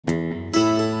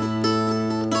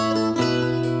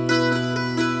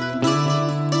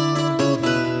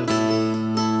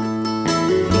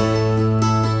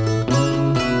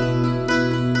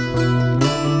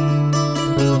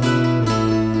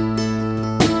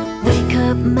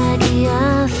up, Maggie,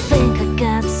 I think I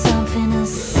got something to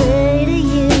say to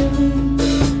you.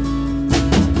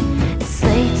 It's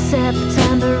late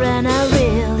September and I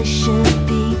really should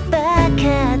be back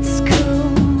at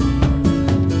school.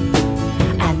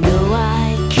 I know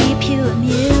I keep you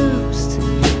amused,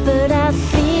 but I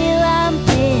feel I'm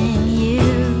being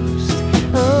used.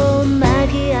 Oh,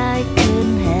 Maggie, I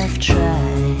couldn't have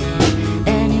tried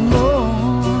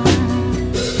anymore.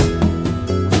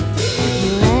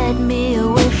 You led me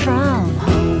away from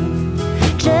home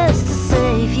just to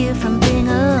save you from being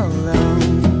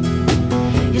alone.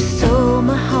 You stole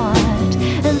my heart,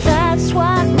 and that's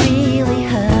what really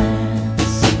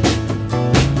hurts.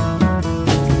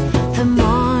 The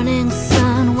morning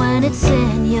sun, when it's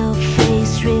in your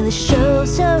face, really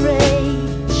shows your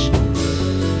age.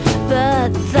 But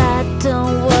that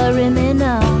don't worry me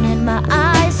none. In my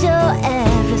eyes, you're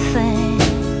everything.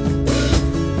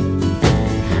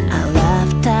 I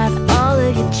laughed at all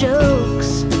of your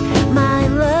jokes. My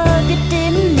love, you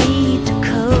didn't need to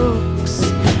coax.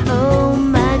 Oh,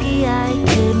 Maggie, I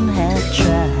couldn't have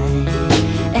tried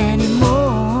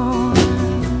anymore.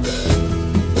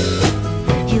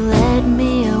 You led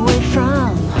me away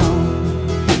from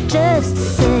home just to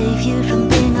save you from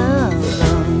being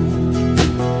alone.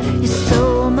 You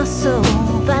stole my soul,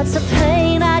 that's a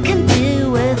pain I can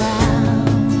do without.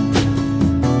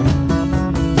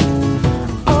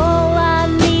 All I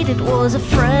needed was a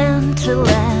friend to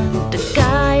lend a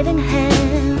guiding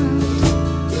hand.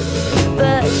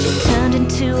 But you turned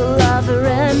into a lover,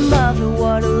 and mother,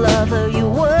 what a lover, you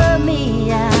wore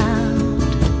me out.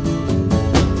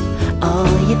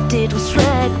 All you did was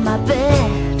wreck my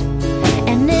bed.